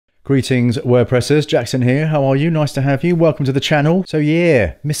Greetings WordPressers, Jackson here. How are you? Nice to have you. Welcome to the channel. So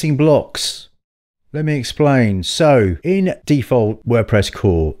yeah, missing blocks. Let me explain. So in default WordPress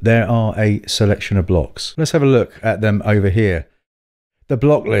core, there are a selection of blocks. Let's have a look at them over here. The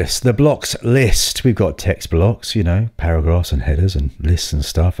block list, the blocks list. We've got text blocks, you know, paragraphs and headers and lists and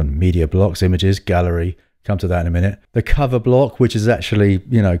stuff, and media blocks, images, gallery. Come to that in a minute. The cover block, which is actually,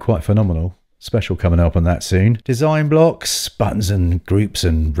 you know, quite phenomenal. Special coming up on that soon. Design blocks, buttons and groups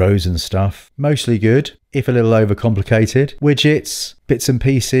and rows and stuff. Mostly good, if a little overcomplicated. Widgets, bits and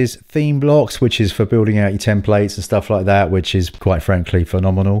pieces. Theme blocks, which is for building out your templates and stuff like that, which is quite frankly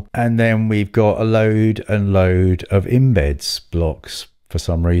phenomenal. And then we've got a load and load of embeds blocks for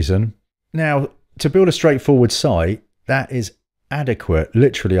some reason. Now, to build a straightforward site, that is adequate.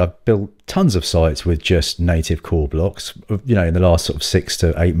 Literally, I've built tons of sites with just native core blocks, you know, in the last sort of 6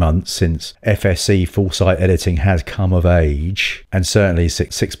 to 8 months since FSC full site editing has come of age, and certainly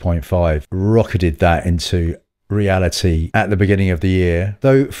 6.5 rocketed that into reality at the beginning of the year.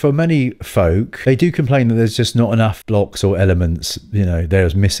 Though for many folk, they do complain that there's just not enough blocks or elements, you know,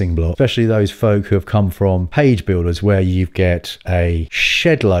 there's missing blocks, especially those folk who have come from page builders where you get a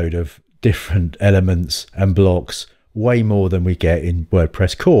shed load of different elements and blocks, way more than we get in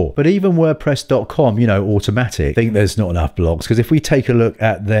WordPress core. But even WordPress.com, you know, automatic, think there's not enough blocks, because if we take a look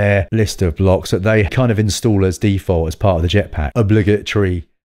at their list of blocks that they kind of install as default as part of the Jetpack obligatory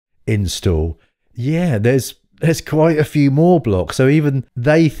install, yeah, there's quite a few more blocks. So even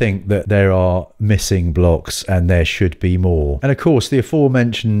they think that there are missing blocks and there should be more. And of course, the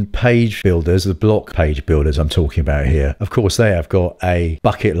aforementioned page builders, the block page builders I'm talking about here, of course, they have got a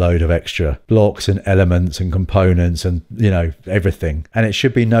bucket load of extra blocks and elements and components and, you know, everything. And it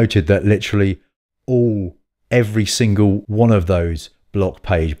should be noted that literally every single one of those block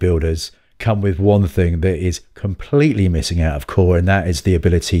page builders come with one thing that is completely missing out of core, and that is the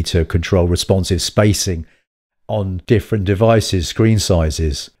ability to control responsive spacing on different devices, screen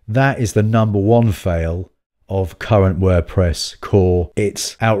sizes. That is the #1 fail of current WordPress core.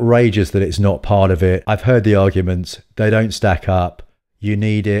 It's outrageous that it's not part of it. I've heard the arguments, they don't stack up, you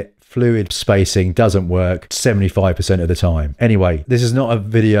need it, fluid spacing doesn't work 75% of the time. Anyway, this is not a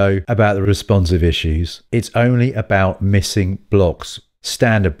video about the responsive issues. It's only about missing blocks,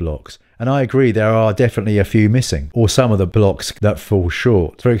 standard blocks. And I agree, there are definitely a few missing, or some of the blocks that fall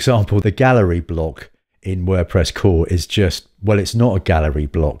short. For example, the gallery block in WordPress core is just, well, it's not a gallery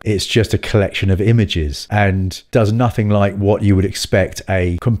block. It's just a collection of images and does nothing like what you would expect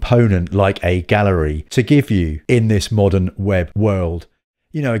a component like a gallery to give you in this modern web world.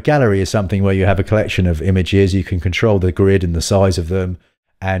 You know, a gallery is something where you have a collection of images, you can control the grid and the size of them,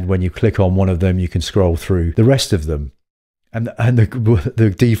 and when you click on one of them, you can scroll through the rest of them. And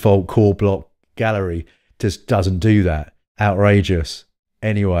the default core block gallery just doesn't do that. Outrageous.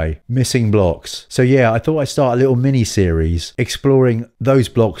 Anyway, missing blocks. So yeah, I thought I'd start a little mini series exploring those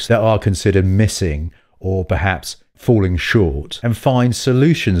blocks that are considered missing or perhaps falling short and find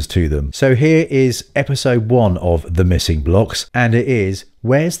solutions to them. So here is episode 1 of the missing blocks, and it is,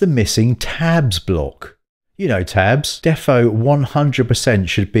 where's the missing tabs block? You know, tabs. Defo 100%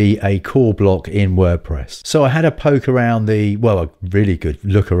 should be a core block in WordPress. So I had a poke around a really good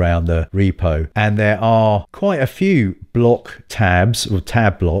look around the repo, and there are quite a few block tabs or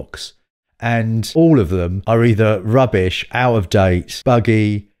tab blocks, and all of them are either rubbish, out of date,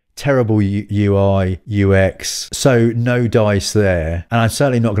 buggy, terrible UI, UX, so no dice there. And I'm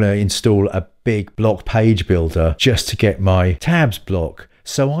certainly not going to install a big block page builder just to get my tabs block.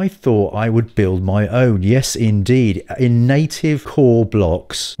 So I thought I would build my own, yes indeed, in native core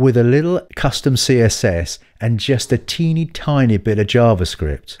blocks with a little custom CSS and just a teeny tiny bit of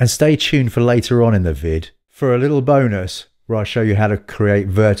JavaScript. And stay tuned for later on in the vid for a little bonus where I show you how to create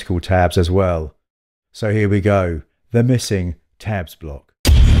vertical tabs as well. So here we go, the missing tabs block.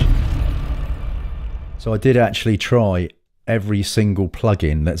 So I did actually try every single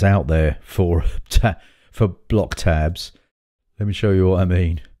plugin that's out there for block tabs. Let me show you what I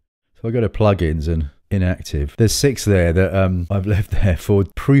mean. So I go to plugins and inactive. There's 6 there that I've left there for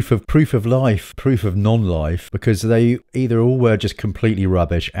proof of life, proof of non-life, because they either all were just completely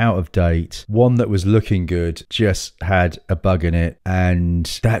rubbish, out of date. One that was looking good just had a bug in it, and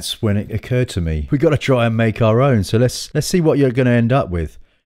that's when it occurred to me, we got to try and make our own. So let's see what you're going to end up with.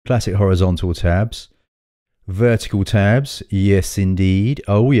 Classic horizontal tabs. Vertical tabs, yes indeed,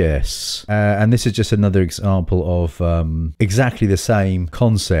 oh yes. And this is just another example of exactly the same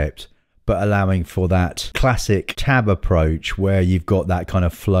concept, but allowing for that classic tab approach where you've got that kind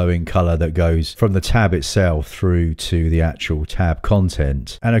of flowing color that goes from the tab itself through to the actual tab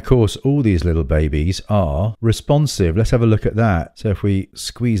content. And of course, all these little babies are responsive. Let's have a look at that. So if we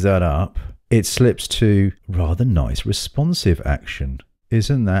squeeze that up, it slips to rather nice responsive action.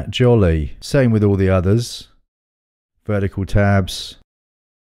 Isn't that jolly? Same with all the others. Vertical tabs.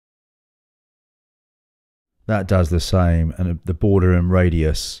 That does the same, and the border and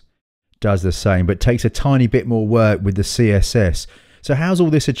radius does the same, but takes a tiny bit more work with the CSS. So how's all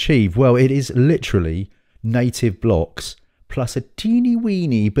this achieved? Well, it is literally native blocks plus a teeny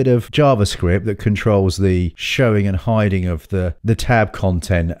weeny bit of JavaScript that controls the showing and hiding of the tab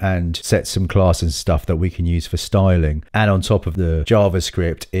content and sets some classes and stuff that we can use for styling. And on top of the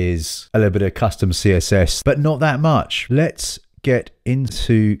JavaScript is a little bit of custom CSS, but not that much. Let's get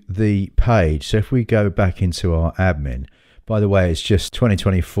into the page. So if we go back into our admin, by the way, it's just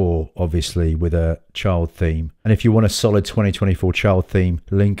 2024, obviously, with a child theme. And if you want a solid 2024 child theme,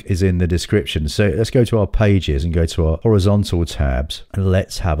 link is in the description. So let's go to our pages and go to our horizontal tabs and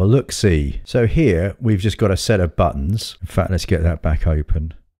let's have a look-see. So here we've just got a set of buttons. In fact, let's get that back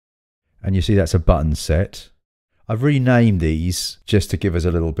open. And you see that's a button set. I've renamed these just to give us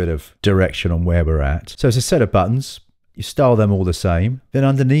a little bit of direction on where we're at. So it's a set of buttons. You style them all the same. Then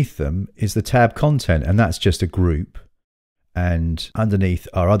underneath them is the tab content, and that's just a group. And underneath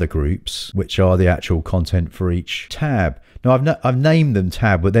are other groups, which are the actual content for each tab. Now I've named them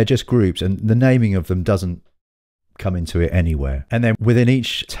tab, but they're just groups, and the naming of them doesn't come into it anywhere. And then within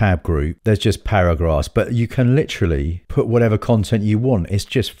each tab group, there's just paragraphs, but you can literally put whatever content you want. It's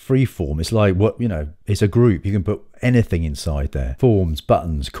just free form. It's like it's a group. You can put anything inside there. Forms,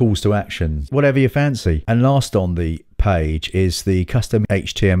 buttons, calls to action, whatever you fancy. And last on the page is the custom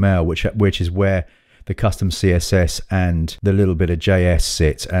HTML, which is where the custom CSS and the little bit of JS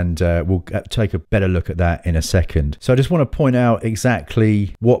sits, and we'll take a better look at that in a second. So I just want to point out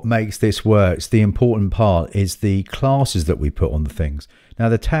exactly what makes this work. The important part is the classes that we put on the things. Now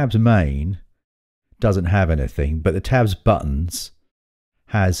the tabs main doesn't have anything, but the tabs buttons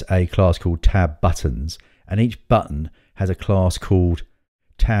has a class called tab buttons, and each button has a class called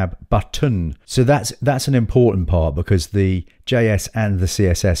tab button. So that's an important part, because the JS and the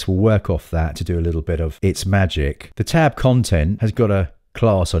CSS will work off that to do a little bit of its magic. The tab content has got a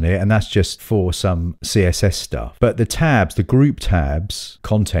class on it, and that's just for some CSS stuff. But the tabs, the group tabs,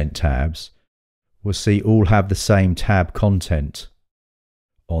 content tabs, we'll see all have the same tab content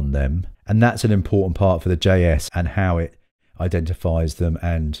on them. And that's an important part for the JS and how it identifies them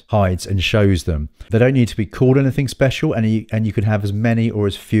and hides and shows them. They don't need to be called anything special, and you can have as many or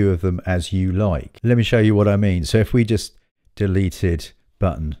as few of them as you like. Let me show you what I mean. So if we just deleted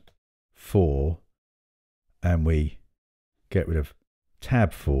button 4 and we get rid of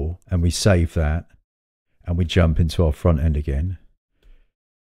tab 4 and we save that and we jump into our front end again,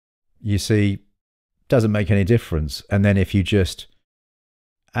 you see, doesn't make any difference. And then if you just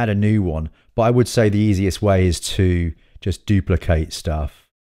add a new one, but I would say the easiest way is to just duplicate stuff.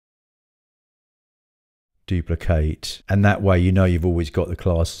 Duplicate. And that way you know you've always got the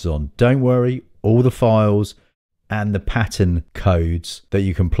classes on. Don't worry, all the files and the pattern codes that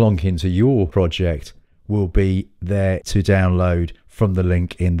you can plonk into your project will be there to download from the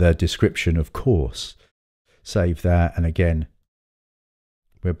link in the description, of course. Save that, and again,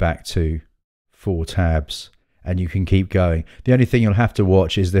 we're back to 4 tabs. And you can keep going. The only thing you'll have to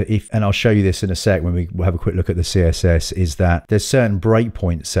watch is that and I'll show you this in a sec when we have a quick look at the CSS, is that there's certain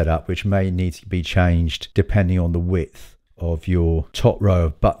breakpoints set up which may need to be changed depending on the width of your top row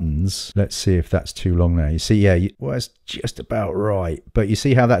of buttons. Let's see if that's too long now. You see, yeah, well, it's just about right. But you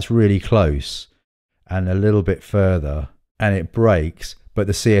see how that's really close and a little bit further, and it breaks. But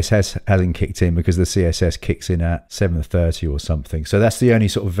the CSS hasn't kicked in because the CSS kicks in at 7:30 or something. So that's the only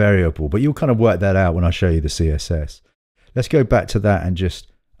sort of variable, but you'll kind of work that out when I show you the CSS. Let's go back to that and just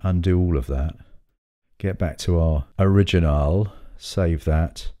undo all of that. Get back to our original, save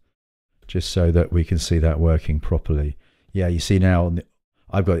that, just so that we can see that working properly. Yeah, you see now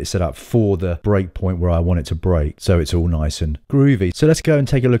I've got it set up for the breakpoint where I want it to break, so it's all nice and groovy. So let's go and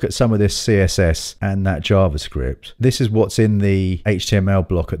take a look at some of this CSS and that JavaScript. This is what's in the HTML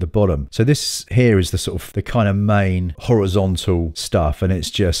block at the bottom. So this here is the sort of the kind of main horizontal stuff, and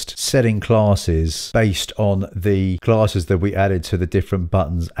it's just setting classes based on the classes that we added to the different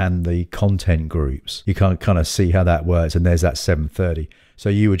buttons and the content groups. You can kind of see how that works, and there's that 7:30. So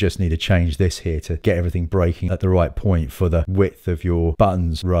you would just need to change this here to get everything breaking at the right point for the width of your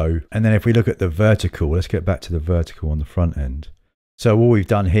buttons row. And then if we look at the vertical, let's get back to the vertical on the front end. So what we've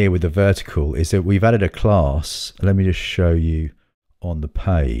done here with the vertical is that we've added a class. Let me just show you on the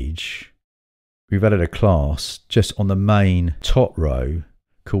page. we've added a class just on the main top row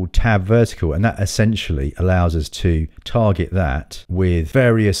called tab vertical, and that essentially allows us to target that with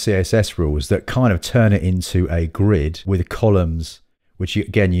various CSS rules that kind of turn it into a grid with columns, which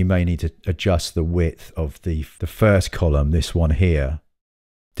again you may need to adjust the width of the first column, this one here,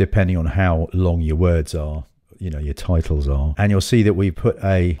 depending on how long your words are, your titles are. And you'll see that we put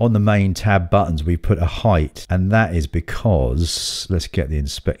on the main tab buttons, we put a height, and that is because, let's get the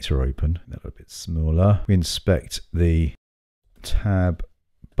inspector open a little bit smaller. We inspect the tab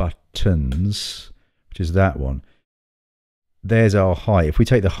buttons, which is that one. There's our height. If we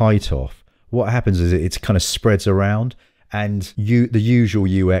take the height off, what happens is it kind of spreads around, and the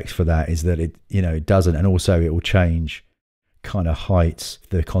usual UX for that is that it doesn't, and also it will change kind of heights if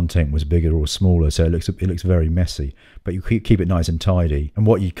the content was bigger or smaller, so it looks very messy, but you keep it nice and tidy, and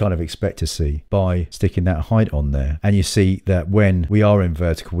what you kind of expect to see by sticking that height on there. And you see that when we are in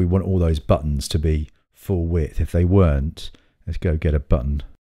vertical, we want all those buttons to be full width. If they weren't, let's go get a button.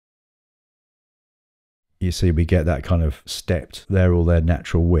 You see we get that kind of stepped, they're all their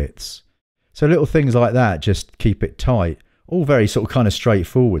natural widths. So little things like that just keep it tight. All very sort of kind of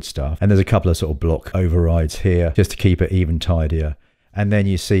straightforward stuff. And there's a couple of sort of block overrides here just to keep it even tidier. And then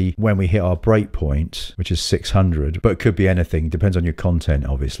you see when we hit our breakpoint, which is 600, but it could be anything, depends on your content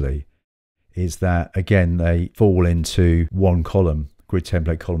obviously, is that again they fall into one column. Grid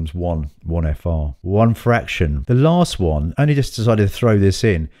template columns 1 FR, 1 fraction. The last one, only just decided to throw this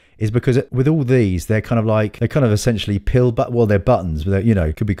in, is because with all these, they're kind of essentially they're buttons, but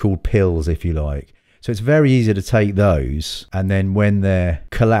it could be called pills if you like. So it's very easy to take those, and then when they're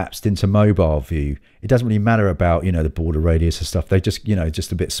collapsed into mobile view, it doesn't really matter about, the border radius and stuff. They just,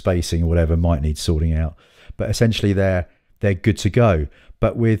 just a bit spacing or whatever might need sorting out. But essentially they're good to go.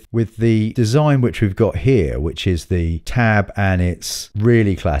 But with the design which we've got here, which is the tab, and it's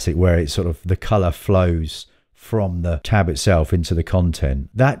really classic where it's sort of the color flows from the tab itself into the content,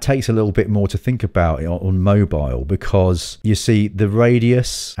 that takes a little bit more to think about on mobile, because you see the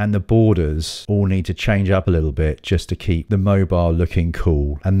radius and the borders all need to change up a little bit just to keep the mobile looking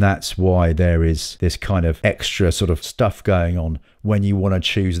cool. And that's why there is this kind of extra sort of stuff going on when you want to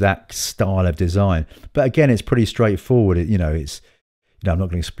choose that style of design. But again, it's pretty straightforward. It's I'm not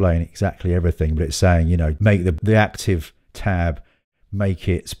going to explain exactly everything, but it's saying, make the active tab, make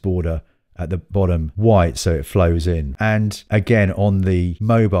its border at the bottom white so it flows in. And again, on the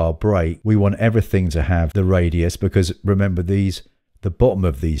mobile break, we want everything to have the radius, because remember the bottom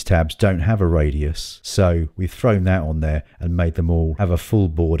of these tabs don't have a radius. So we've thrown that on there and made them all have a full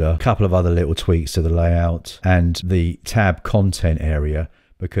border. A couple of other little tweaks to the layout and the tab content area,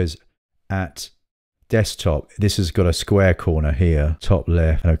 because at desktop, this has got a square corner here, top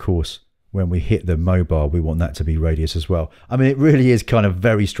left, and of course when we hit the mobile we want that to be radius as well. I mean, it really is kind of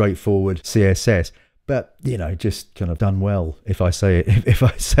very straightforward CSS, but just kind of done well, if I say it,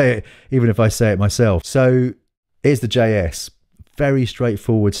 even if I say it myself. So here's the JS, very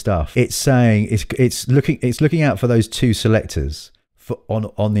straightforward stuff. It's saying it's looking out for those two selectors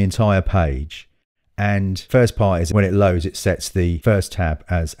on the entire page. And first part is when it loads, it sets the first tab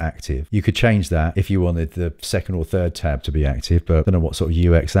as active. You could change that if you wanted the second or third tab to be active, but I don't know what sort of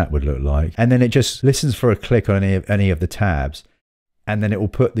UX that would look like. And then it just listens for a click on any of the tabs, and then it will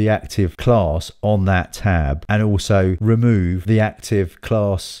put the active class on that tab and also remove the active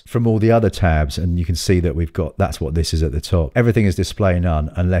class from all the other tabs. And you can see that that's what this is at the top. Everything is display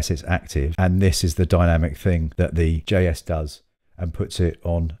none unless it's active. And this is the dynamic thing that the JS does and puts it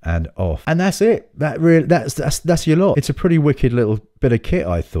on and off. And that's it. That's your lot. It's a pretty wicked little bit of kit,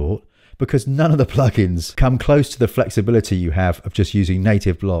 I thought, because none of the plugins come close to the flexibility you have of just using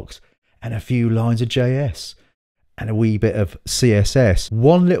native blocks and a few lines of JS and a wee bit of CSS.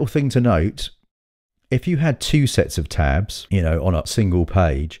 One little thing to note, if you had two sets of tabs, on a single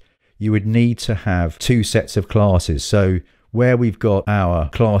page, you would need to have two sets of classes. So where we've got our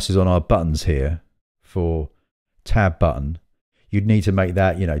classes on our buttons here for tab button, you'd need to make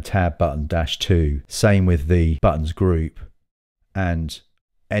that, tab button -2. Same with the buttons group, and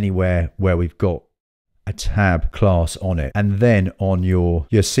anywhere where we've got a tab class on it. And then on your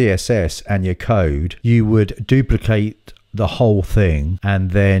CSS and your code, you would duplicate the whole thing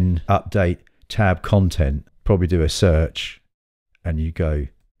and then update tab content. Probably do a search and you go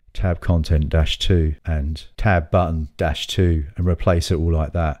tab content -2 and tab button -2 and replace it all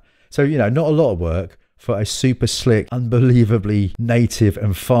like that. So, not a lot of work for a super slick, unbelievably native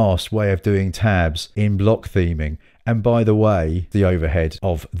and fast way of doing tabs in block theming. And by the way, the overhead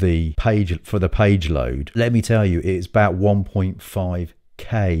of the page for the page load, let me tell you, it's about 1.5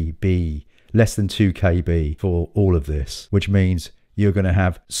 KB, less than 2 KB for all of this, which means you're going to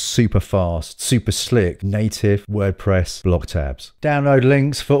have super fast, super slick native WordPress block tabs. Download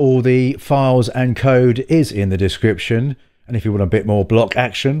links for all the files and code is in the description. And if you want a bit more block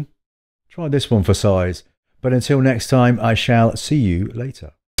action, try this one for size. But until next time, I shall see you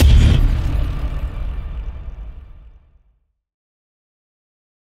later.